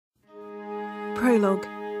Prologue,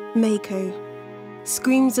 Mako.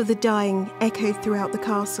 Screams of the dying echoed throughout the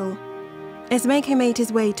castle. As Mako made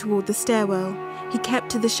his way toward the stairwell, he kept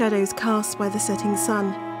to the shadows cast by the setting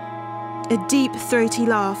sun. A deep, throaty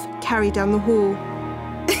laugh carried down the hall.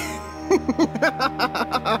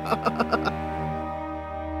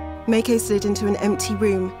 Mako slid into an empty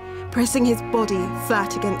room, pressing his body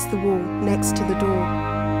flat against the wall next to the door.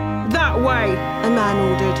 That way, a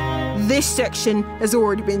man ordered. This section has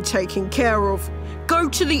already been taken care of. Go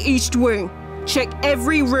to the east wing. Check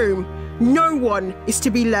every room. No one is to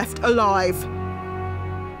be left alive.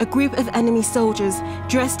 A group of enemy soldiers,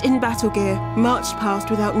 dressed in battle gear, marched past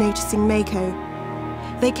without noticing Mako.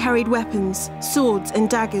 They carried weapons, swords and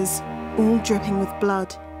daggers, all dripping with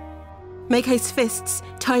blood. Mako's fists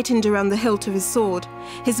tightened around the hilt of his sword,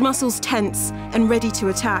 his muscles tense and ready to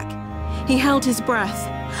attack. He held his breath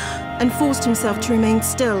and forced himself to remain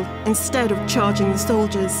still instead of charging the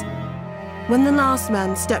soldiers. When the last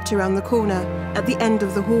man stepped around the corner at the end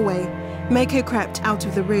of the hallway, Mako crept out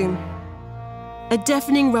of the room. A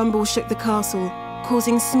deafening rumble shook the castle,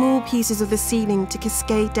 causing small pieces of the ceiling to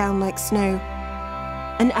cascade down like snow.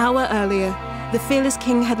 An hour earlier, the fearless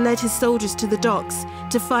king had led his soldiers to the docks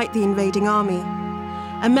to fight the invading army.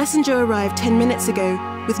 A messenger arrived 10 minutes ago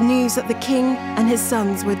with news that the king and his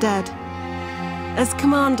sons were dead. As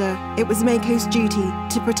commander, it was Mako's duty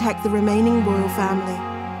to protect the remaining royal family.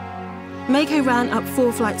 Mako ran up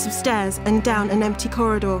 4 flights of stairs and down an empty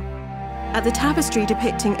corridor. At the tapestry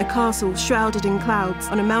depicting a castle shrouded in clouds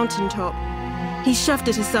on a mountaintop, he shoved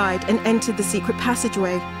it aside and entered the secret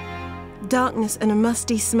passageway. Darkness and a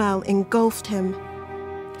musty smell engulfed him.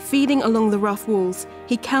 Feeling along the rough walls,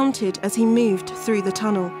 he counted as he moved through the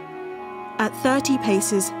tunnel. At 30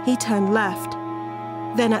 paces, he turned left.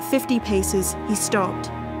 Then at 50 paces, he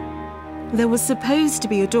stopped. There was supposed to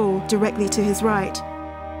be a door directly to his right.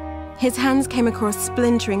 His hands came across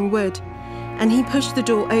splintering wood, and he pushed the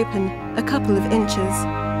door open a couple of inches.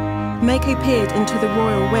 Mako peered into the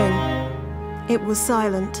royal wing. It was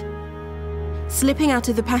silent. Slipping out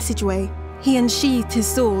of the passageway, he unsheathed his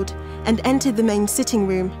sword and entered the main sitting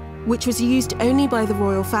room, which was used only by the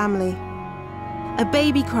royal family. A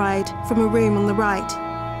baby cried from a room on the right.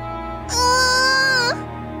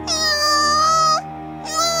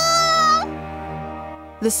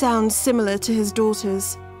 The sound similar to his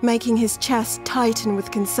daughter's, making his chest tighten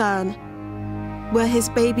with concern. Were his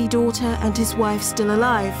baby daughter and his wife still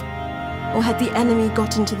alive? Or had the enemy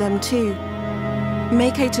gotten to them too?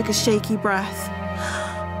 Mako took a shaky breath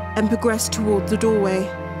and progressed toward the doorway,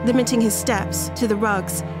 limiting his steps to the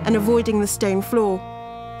rugs and avoiding the stone floor.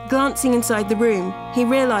 Glancing inside the room, he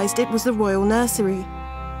realized it was the royal nursery.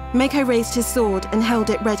 Mako raised his sword and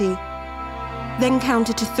held it ready, then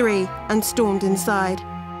counted to 3 and stormed inside.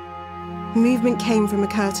 Movement came from a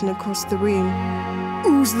curtain across the room.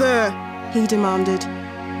 Who's there? He demanded.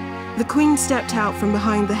 The queen stepped out from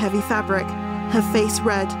behind the heavy fabric, her face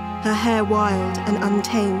red, her hair wild and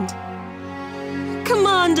untamed.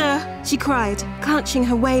 "Commander!" she cried, clutching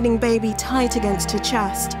her wailing baby tight against her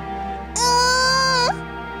chest.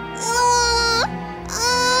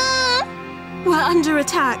 "We're under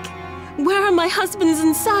attack. Where are my husbands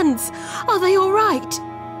and sons? Are they all right?"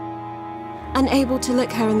 Unable to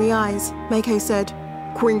look her in the eyes, Mako said,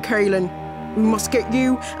 Queen Kaelin, we must get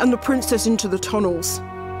you and the princess into the tunnels.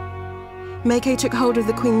 Mako took hold of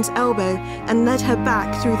the queen's elbow and led her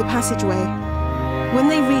back through the passageway. When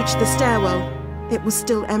they reached the stairwell, it was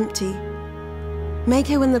still empty.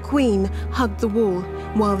 Mako and the queen hugged the wall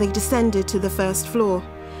while they descended to the first floor,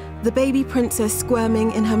 the baby princess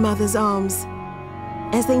squirming in her mother's arms.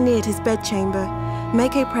 As they neared his bedchamber,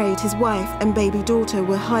 Mako prayed his wife and baby daughter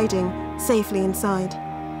were hiding safely inside.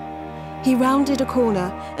 He rounded a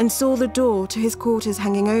corner and saw the door to his quarters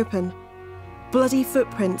hanging open. Bloody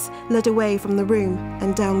footprints led away from the room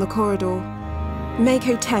and down the corridor.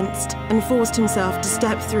 Mako tensed and forced himself to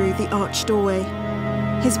step through the arched doorway.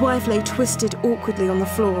 His wife lay twisted awkwardly on the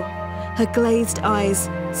floor, her glazed eyes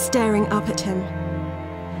staring up at him.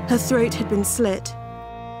 Her throat had been slit.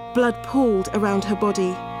 Blood pooled around her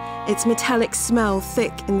body, its metallic smell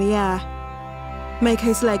thick in the air.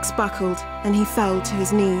 Mako's legs buckled and he fell to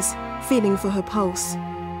his knees, feeling for her pulse.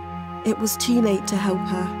 It was too late to help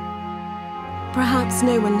her. Perhaps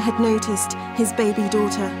no one had noticed his baby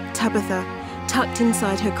daughter, Tabitha, tucked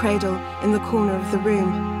inside her cradle in the corner of the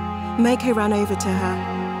room. Mako ran over to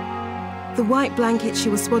her. The white blanket she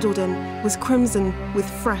was swaddled in was crimson with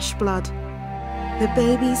fresh blood. The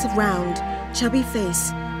baby's round, chubby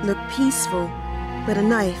face looked peaceful, but a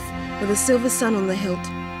knife with a silver sun on the hilt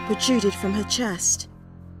protruded from her chest.